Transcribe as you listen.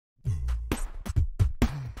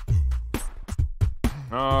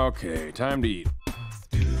Okay, time to eat.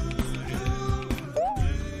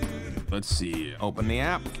 Let's see, open the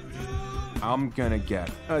app. I'm gonna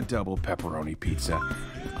get a double pepperoni pizza.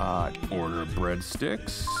 Order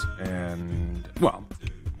breadsticks and, well,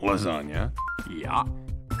 lasagna. Yeah.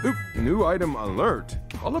 Oop, new item alert.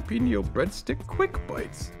 Jalapeno breadstick quick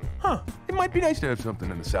bites. Huh, it might be nice to have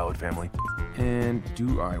something in the salad family. And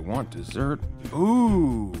do I want dessert?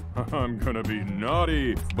 Ooh, I'm gonna be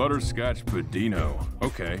naughty. Butterscotch Budino.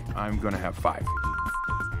 Okay, I'm gonna have 5.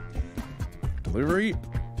 Delivery.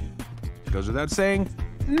 Goes without saying,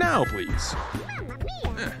 now please.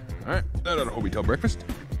 All right, that ought to hold me till breakfast.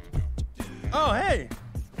 Oh, hey.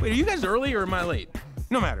 Wait, are you guys early or am I late?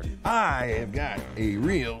 No matter. I have got a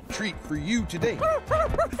real treat for you today.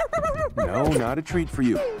 No, not a treat for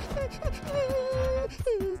you.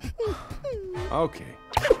 Okay.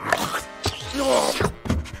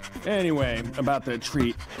 Anyway, about the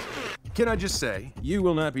treat. Can I just say, you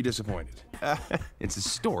will not be disappointed. It's a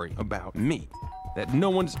story about me that no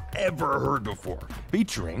one's ever heard before,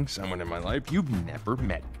 featuring someone in my life you've never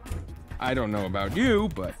met. I don't know about you,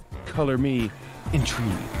 but color me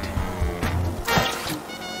intrigued.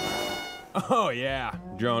 Oh yeah,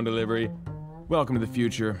 drone delivery. Welcome to the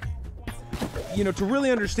future. You know, to really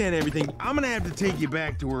understand everything, I'm gonna have to take you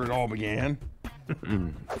back to where it all began.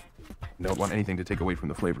 Don't want anything to take away from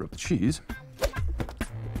the flavor of the cheese.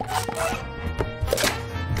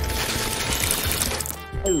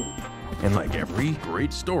 And like every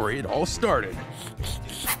great story, it all started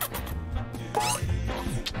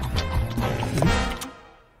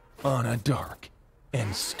on a dark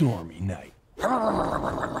and stormy night.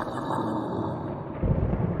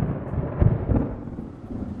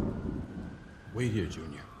 Wait here,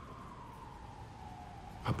 Junior.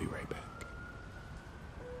 I'll be right back.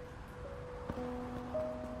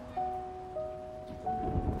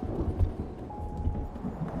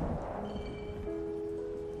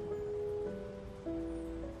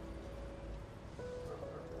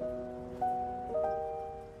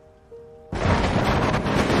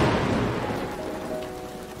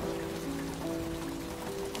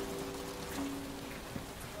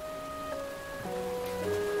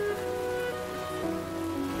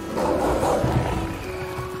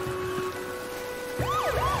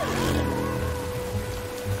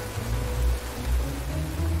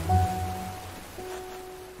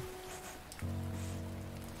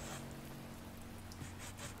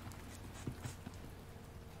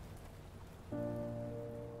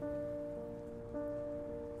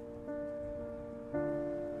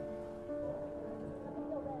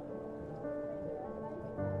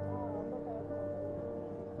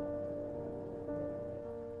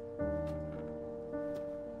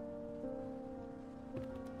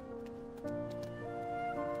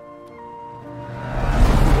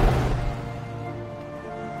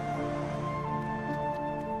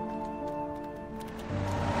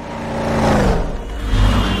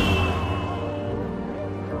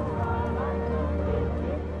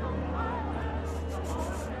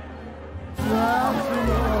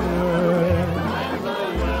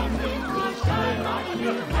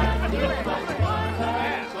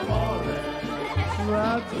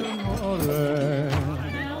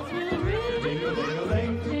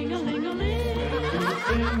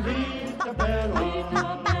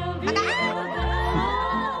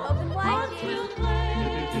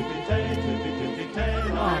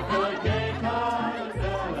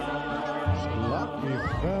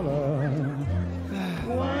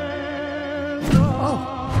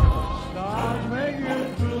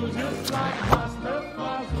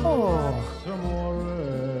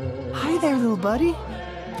 Hi there, little buddy.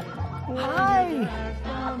 Hi.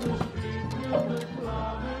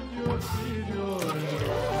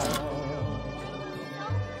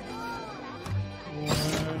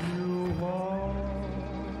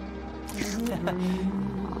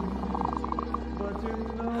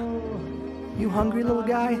 You hungry, little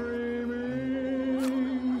guy?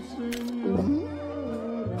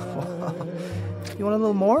 You want a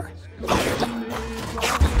little more?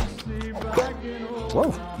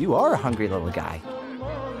 Whoa, you are a hungry little guy.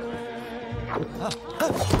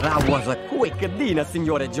 That was a quick dinner,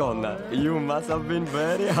 Signore John. You must have been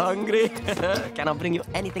very hungry. Can I bring you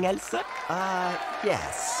anything else?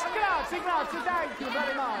 Yes. Grazie, thank you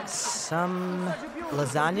very much. Some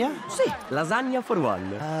lasagna? Sì, lasagna for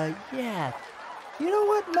one. Yeah. You know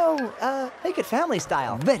what? No, make it family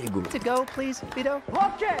style. Very good. To go, please, Vito?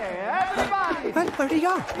 Okay, everybody. Where'd he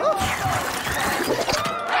go?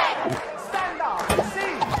 Stand up,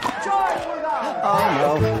 sing, join with us. Oh,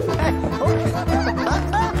 no.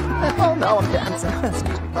 Oh, no, I'm dancing.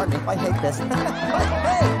 Excuse me, pardon me if I hate this.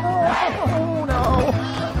 Oh, no. no.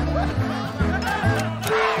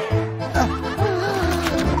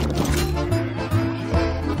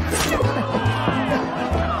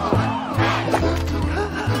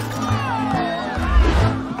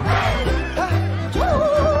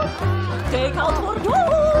 Take out for two.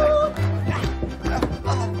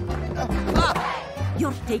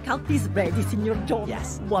 Your takeout is ready, Signor John.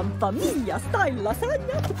 Yes. One familia style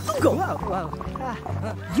lasagna. To go. Whoa.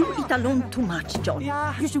 You eat alone too much, John.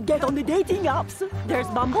 Yeah. You should get on the dating apps. There's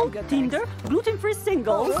Bumble, Tinder, gluten-free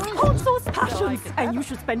singles, consoles, passions, and you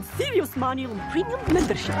should spend serious money on premium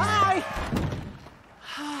membership. Bye.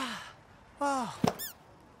 Oh.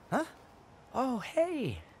 Huh? Oh,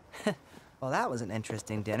 hey. Well, that was an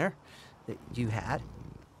interesting dinner that you had.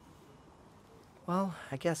 Well,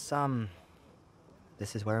 I guess,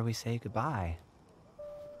 this is where we say goodbye.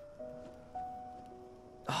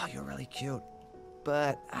 Oh, you're really cute.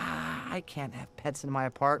 But, I can't have pets in my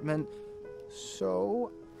apartment.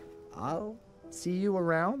 So, I'll see you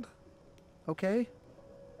around. Okay?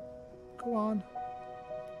 Go on.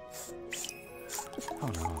 Oh,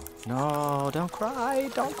 no. No, don't cry.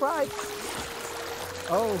 Don't cry.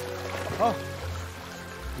 Oh. Oh.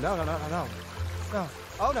 No. No.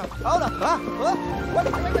 Oh, no. Oh, no. Wait.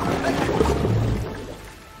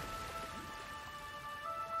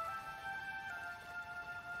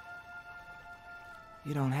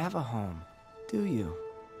 You don't have a home, do you?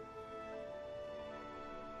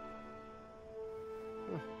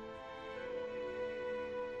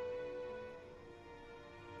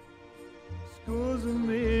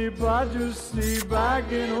 Scusami, but you see,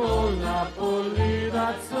 back in old Napoli,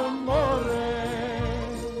 that's amore.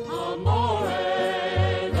 Amore,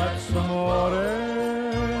 that's amore.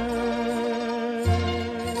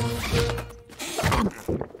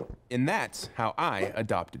 And that's how I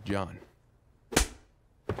adopted John.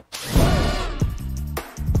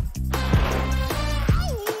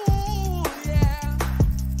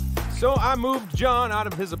 So I moved John out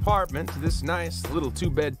of his apartment to this nice little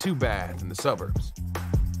 2-bed, 2-bath in the suburbs.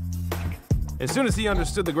 As soon as he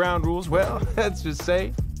understood the ground rules, well, let's just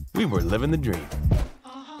say we were living the dream.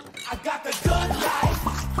 I got the good life.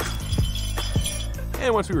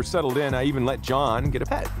 And once we were settled in, I even let John get a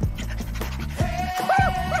pet.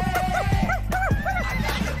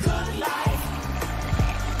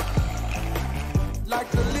 Like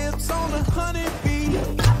the lips on a honeybee.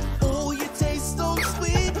 Oh, you taste so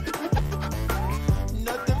sweet.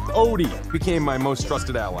 Odie became my most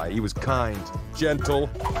trusted ally. He was kind, gentle,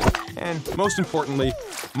 and most importantly,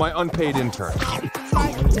 my unpaid intern.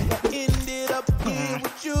 Ended up here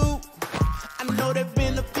with you. I know there've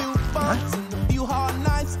been a few bumps and a few hard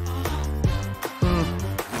nights.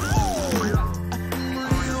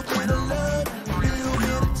 Real bit of love, real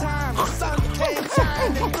bit of time. The sun came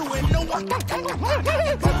shining through it. No one can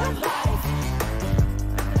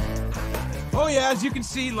Oh yeah, as you can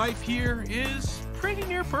see, life here is pretty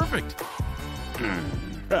near perfect.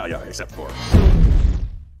 Well, yeah, except for...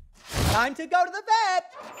 Time to go to the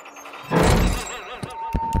vet!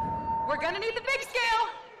 We're gonna need the big scale.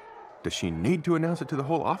 Does she need to announce it to the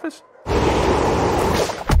whole office?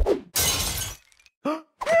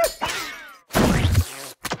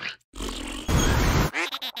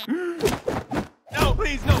 No,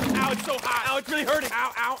 please, no. Ow, it's so hot. Ow, it's really hurting.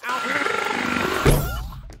 Ow, ow, ow.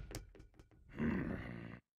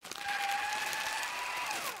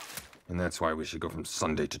 And that's why we should go from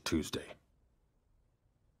Sunday to Tuesday.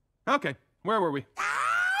 Okay, where were we?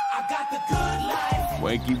 I got the good life.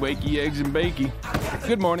 Wakey, wakey, eggs and bakey.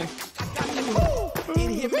 Good morning. It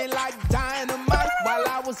hit me like dynamite while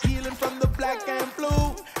I was healing from the black and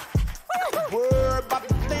blue. Worry about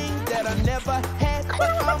the things that I never had,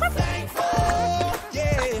 but I'm thankful.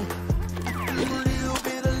 Yeah. Real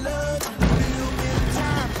bit of love, real bit of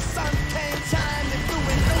time. The sun came shining through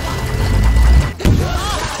it.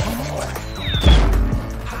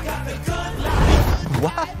 I got the good life.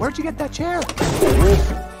 What? Where'd you get that chair?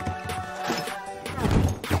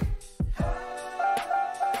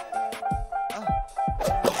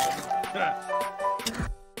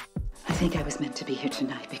 I think I was meant to be here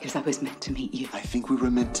tonight because I was meant to meet you. I think we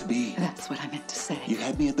were meant to be. That's what I meant to say. You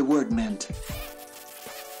had me at the word meant.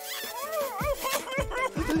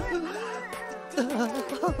 We're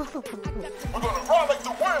gonna frolic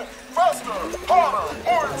to win! Faster, harder,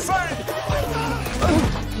 more insane!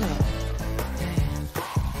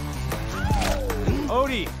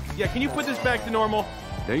 Odie, yeah, can you put this back to normal?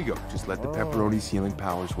 There you go. Just let the pepperoni's healing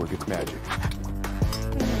powers work its magic.